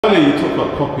Earlier you talked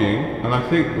about copying, and I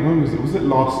think, when was it? Was it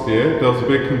last year? There was a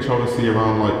big controversy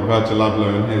around like Virgil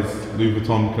Abloh and his Louis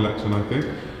Vuitton collection, I think.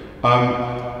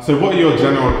 So what are your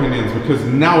general opinions? Because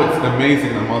now it's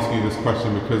amazing I'm asking you this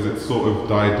question because it's sort of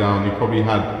died down. You probably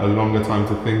had a longer time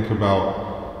to think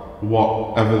about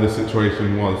whatever the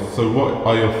situation was. So what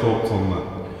are your thoughts on that?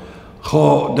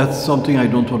 Oh, that's something I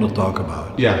don't want to talk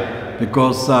about. Yeah.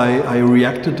 Because I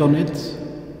reacted on it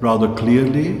rather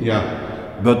clearly. Yeah.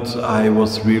 But I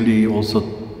was really also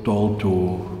told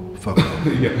to fuck off.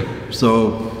 Yeah.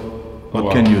 So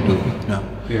what can you do? Yeah.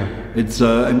 Yeah. It's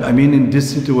I mean, in these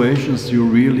situations you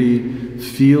really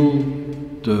feel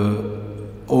the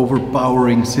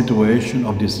overpowering situation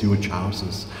of these huge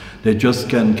houses. They just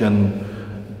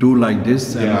can do like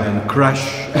this and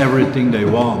crash everything they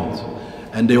want.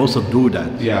 And they also do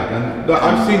that. Yeah, and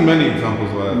I've seen many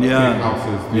examples where big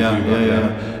houses do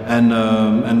that.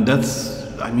 And that's,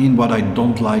 I mean, what I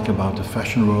don't like about the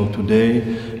fashion world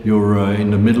today. You're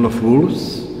in the middle of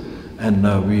wolves, and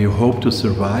we hope to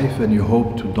survive, and you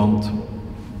hope to don't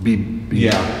be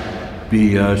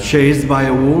chased by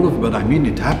a wolf. But I mean,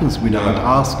 it happens without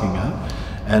asking, huh?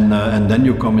 And then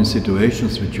you come in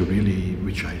situations which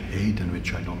I hate and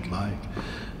which I don't like.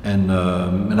 And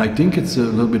I think it's a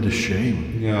little bit a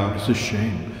shame. Yeah. It's a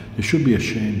shame. You should be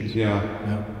ashamed. Yeah.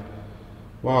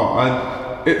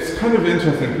 Wow, it's kind of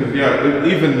interesting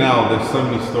because even now there's so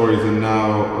many stories, and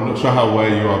now I'm not sure how aware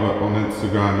you are, but on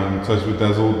Instagram and social,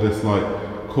 there's all this like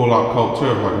call-out culture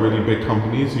of like really big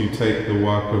companies who take the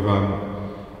work of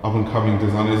up-and-coming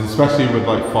designers, especially with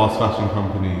like fast fashion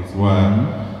companies where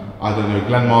I don't know,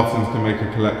 Glenn Martens can make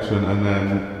a collection and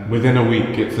then within a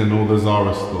week it's in all the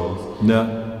Zara stores.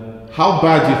 Yeah. How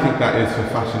bad do you think that is for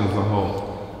fashion as a whole?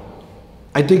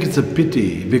 I think it's a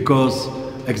pity because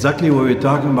exactly when we're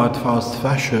talking about fast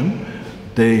fashion,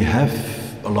 they have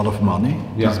a lot of money.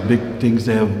 These big things,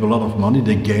 they have a lot of money,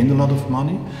 they gain a lot of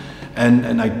money.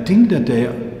 And I think that they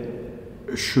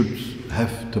should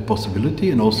have the possibility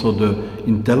and also the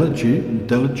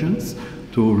intelligence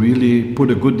to really put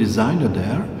a good designer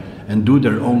there and do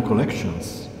their own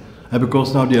collections.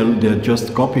 Because now they're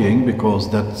just copying because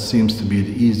that seems to be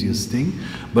the easiest thing.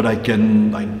 But I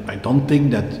don't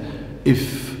think that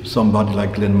if somebody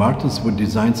like Glenn Martens would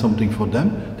design something for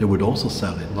them, they would also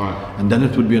sell it. Right. And then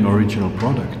it would be an original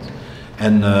product.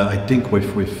 And I think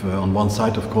with on one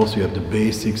side, of course, you have the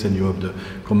basics and you have the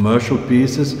commercial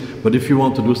pieces. But if you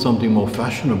want to do something more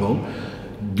fashionable,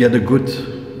 get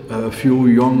a few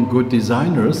young, good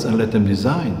designers and let them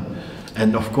design.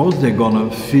 And of course they're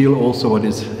gonna feel also what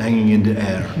is hanging in the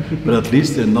air, but at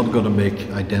least they're not gonna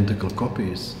make identical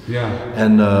copies. Yeah.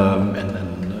 And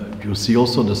you see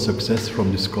also the success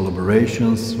from these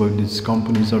collaborations what these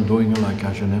companies are doing, like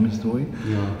H&M is doing.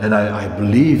 Yeah. And I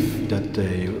believe that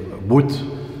they would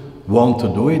want to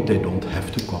do it, they don't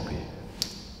have to copy.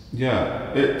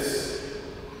 Yeah,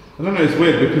 I don't know, it's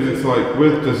weird because it's like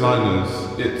with designers,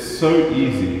 it's so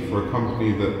easy for a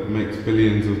company that makes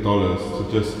billions of dollars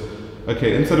to just,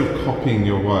 okay, instead of copying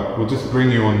your work, we'll just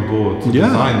bring you on board to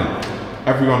design it.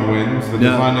 Everyone wins, the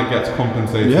designer gets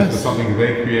compensated for something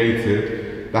they created.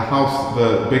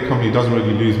 The big company doesn't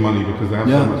really lose money because they have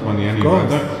so much money anyway.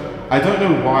 I don't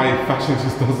know why fashion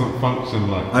just doesn't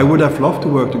function like that. I would have loved to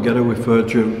work together with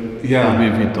Virgil and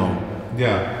Louis Vuitton.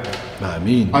 Yeah. I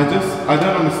mean, I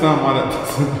don't understand why that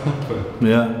doesn't happen.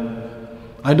 Yeah.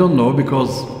 I don't know,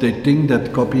 because they think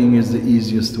that copying is the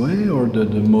easiest way or the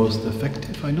most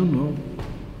effective. I don't know.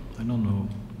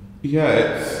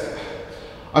 Yeah,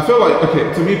 I feel like,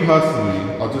 okay, to me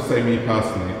personally, I'll just say me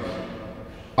personally,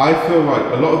 I feel like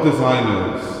a lot of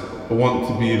designers want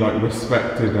to be like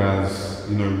respected as,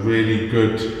 you know, really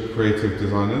good creative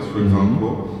designers, for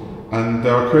example. And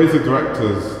there are creative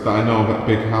directors that I know of at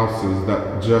big houses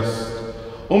that just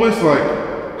almost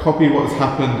like copy what's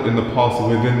happened in the past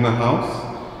within the house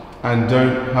and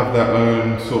don't have their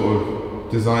own sort of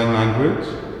design language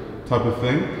type of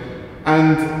thing.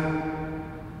 And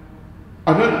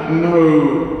I don't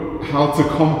know how to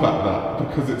combat that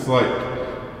because it's like,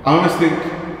 I almost think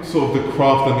sort of the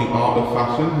craft and the art of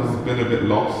fashion has been a bit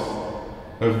lost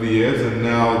over the years, and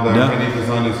now there are many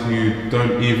designers who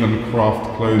don't even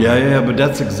craft clothing. Yeah, but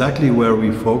that's exactly where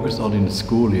we focus on in the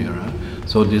school here. Huh?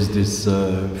 So this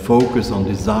focus on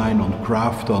design, on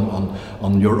craft,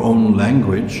 on your own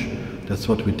language, that's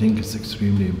what we think is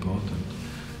extremely important.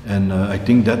 And I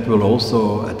think that will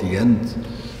also, at the end,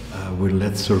 will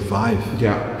let survive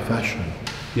fashion.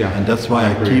 Yeah. And that's why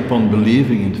I keep on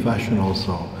believing in fashion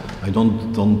also. I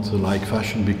don't like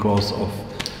fashion because of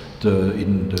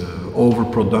in the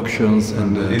overproductions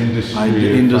and the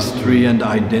industry and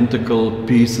identical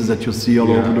pieces that you see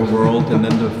all over the world, and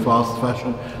then the fast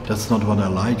fashion. That's not what I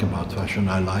like about fashion.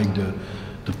 I like the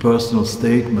personal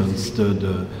statements,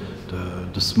 the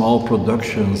small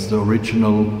productions, the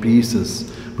original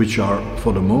pieces, which are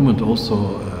for the moment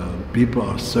also people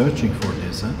are searching for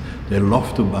this. They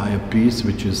love to buy a piece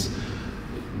which is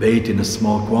made in a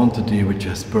small quantity, which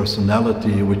has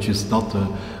personality, which is not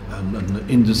an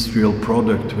industrial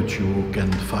product which you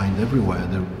can find everywhere.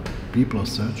 The people are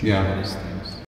searching for this thing.